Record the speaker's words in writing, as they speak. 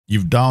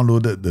You've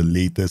downloaded the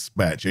latest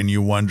patch and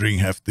you're wondering,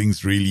 have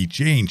things really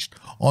changed?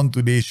 On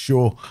today's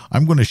show,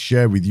 I'm going to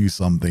share with you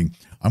something.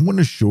 I'm going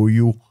to show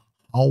you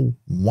how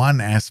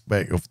one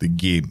aspect of the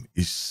game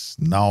is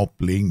now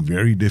playing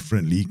very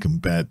differently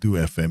compared to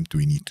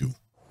FM22.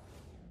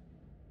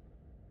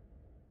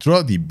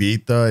 Throughout the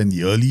beta and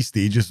the early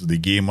stages of the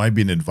game, I've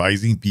been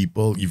advising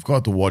people, you've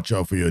got to watch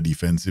out for your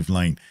defensive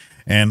line.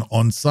 And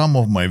on some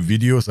of my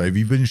videos, I've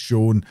even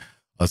shown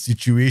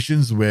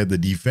situations where the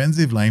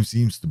defensive line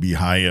seems to be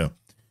higher.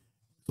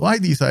 So I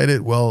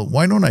decided, well,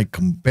 why don't I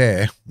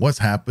compare what's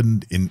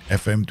happened in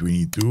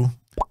FM22 to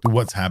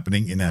what's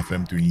happening in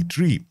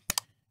FM23?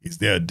 Is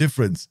there a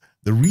difference?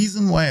 The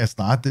reason why I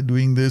started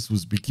doing this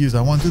was because I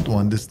wanted to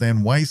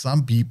understand why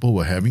some people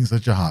were having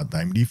such a hard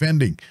time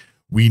defending.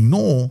 We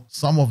know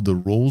some of the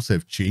roles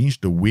have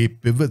changed, the way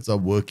pivots are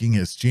working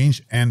has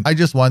changed, and I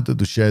just wanted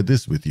to share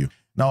this with you.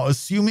 Now,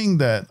 assuming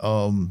that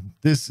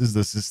this is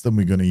the system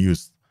we're going to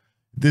use.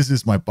 This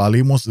is my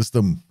Palemo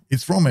system.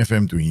 It's from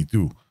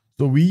FM22.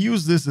 So we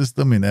use this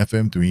system in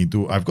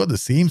FM22. I've got the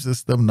same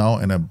system now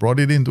and I brought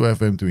it into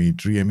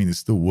FM23. I mean, it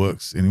still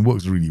works and it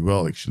works really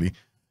well actually.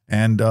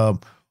 And I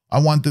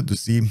wanted to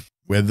see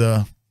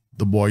whether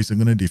the boys are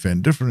going to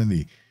defend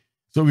differently.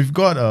 So we've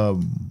got a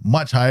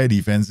much higher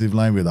defensive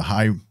line with a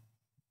high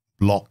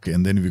block.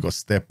 And then we've got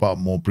step up,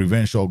 more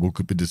prevent shot,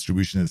 goalkeeper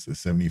distribution is at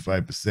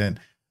 75%.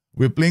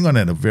 We're playing on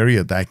a very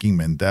attacking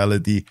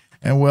mentality.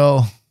 And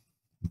well,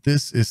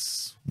 this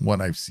is what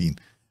I've seen.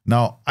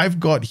 Now, I've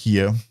got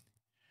here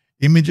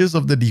images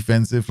of the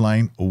defensive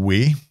line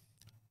away,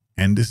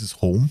 and this is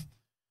home.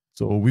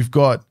 So we've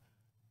got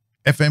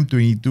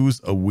FM22's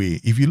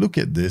away. If you look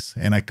at this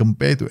and I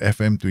compare to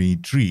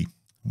FM23,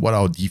 what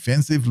our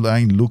defensive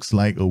line looks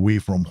like away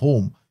from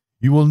home,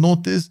 you will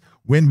notice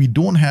when we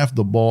don't have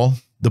the ball,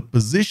 the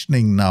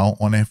positioning now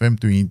on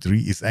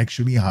FM23 is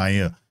actually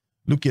higher.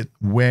 Look at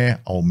where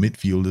our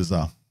midfielders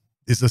are.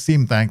 It's the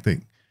same tactic.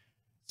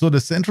 So the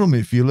central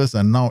midfielders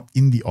are now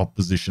in the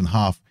opposition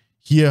half.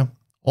 Here,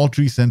 all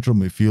three central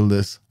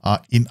midfielders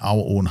are in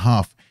our own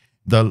half.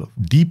 The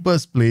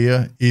deepest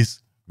player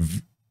is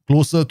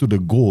closer to the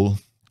goal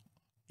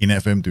in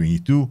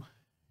FM22.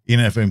 In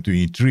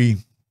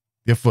FM23,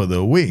 they're further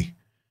away.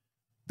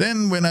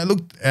 Then when I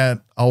looked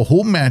at our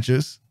home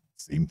matches,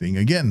 same thing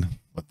again.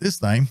 But this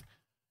time,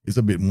 it's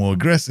a bit more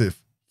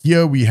aggressive.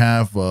 Here we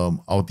have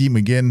our team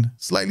again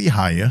slightly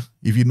higher.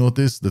 If you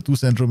notice, the two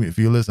central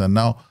midfielders are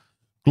now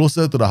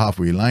closer to the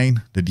halfway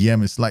line. The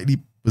DM is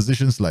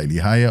positioned slightly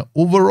higher.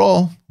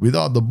 Overall,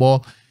 without the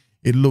ball,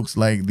 it looks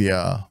like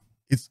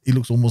it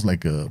looks almost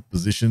like a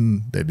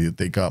position that they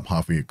take up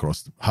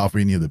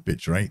halfway near the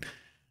pitch, right?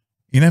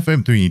 In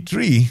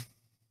FM23,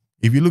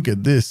 if you look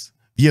at this,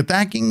 the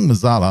attacking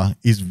Mazala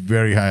is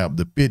very high up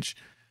the pitch.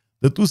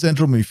 The two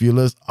central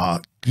midfielders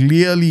are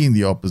clearly in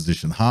the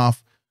opposition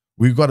half.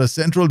 We've got a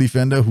central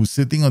defender who's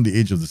sitting on the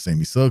edge of the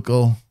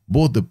semicircle.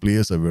 Both the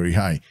players are very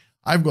high.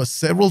 I've got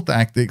several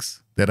tactics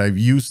that I've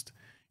used,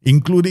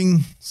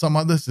 including some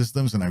other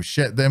systems, and I've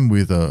shared them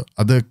with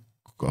other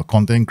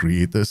content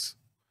creators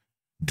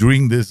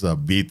during this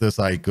beta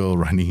cycle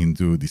running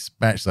into this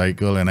patch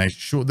cycle. And I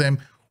showed them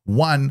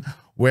one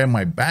where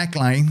my back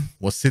line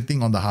was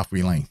sitting on the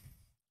halfway line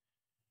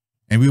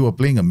and we were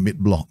playing a mid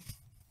block.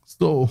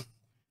 So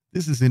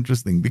this is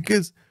interesting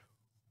because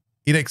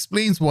it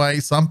explains why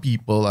some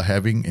people are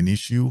having an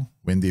issue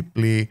when they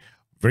play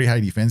very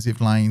high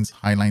defensive lines,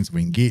 high lines of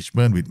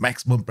engagement with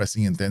maximum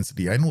pressing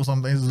intensity. I know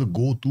sometimes it's a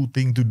go-to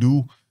thing to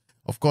do.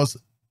 Of course,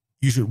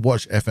 you should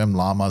watch FM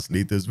Lama's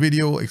latest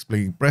video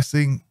explaining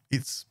pressing.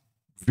 It's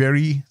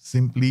very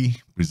simply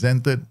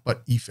presented,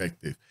 but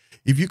effective.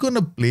 If you're going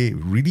to play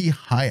really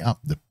high up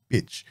the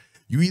pitch,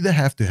 you either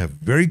have to have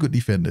very good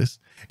defenders,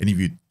 and if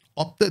you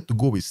opted to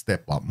go with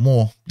step up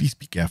more, please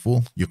be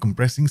careful. You're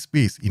compressing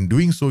space. In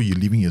doing so, you're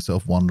leaving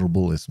yourself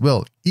vulnerable as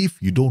well.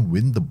 If you don't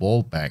win the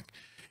ball back,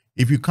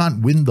 if you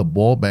can't win the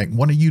ball back,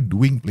 what are you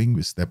doing playing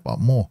with step up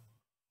more?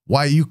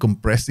 Why are you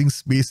compressing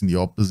space in the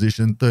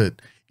opposition third?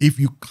 If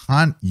you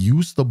can't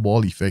use the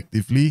ball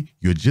effectively,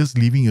 you're just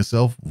leaving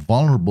yourself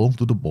vulnerable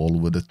to the ball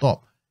over the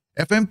top.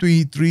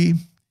 FM23,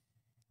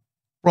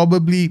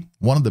 probably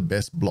one of the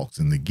best blocks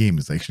in the game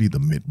is actually the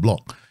mid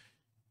block.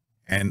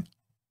 And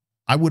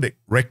I would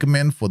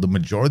recommend for the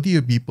majority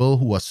of people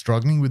who are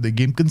struggling with the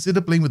game,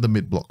 consider playing with the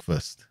mid block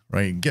first,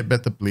 right? Get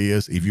better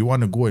players. If you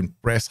want to go and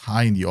press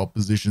high in the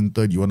opposition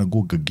third, you want to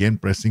go again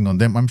pressing on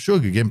them. I'm sure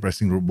again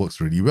pressing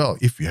works really well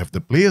if you have the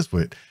players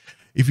for it.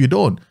 If you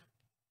don't,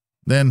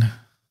 then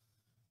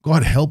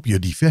God help your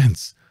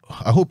defense.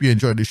 I hope you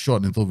enjoyed this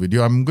short little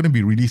video. I'm going to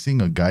be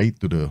releasing a guide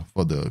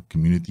for the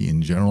community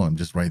in general. I'm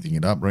just writing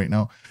it up right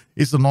now.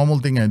 It's a normal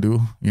thing I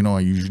do. You know, I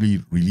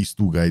usually release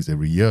 2 guides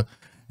every year.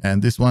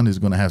 And this one is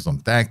going to have some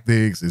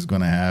tactics. It's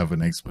going to have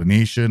an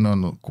explanation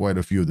on quite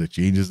a few of the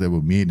changes that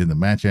were made in the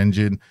match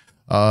engine.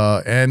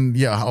 And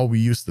yeah, how we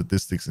use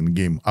statistics in the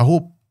game. I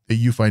hope that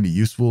you find it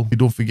useful.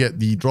 Don't forget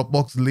the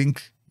Dropbox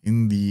link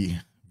in the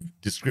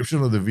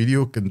description of the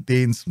video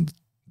contains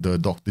the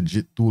Dr.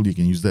 Jit tool. You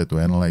can use that to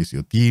analyze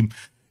your team.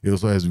 It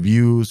also has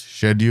views,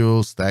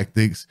 schedules,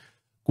 tactics.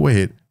 Go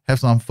ahead, have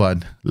some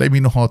fun. Let me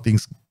know how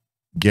things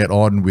get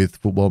on with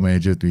Football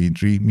Manager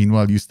 23.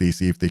 Meanwhile, you stay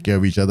safe, take care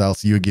of each other. I'll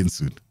see you again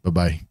soon.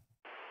 Bye-bye.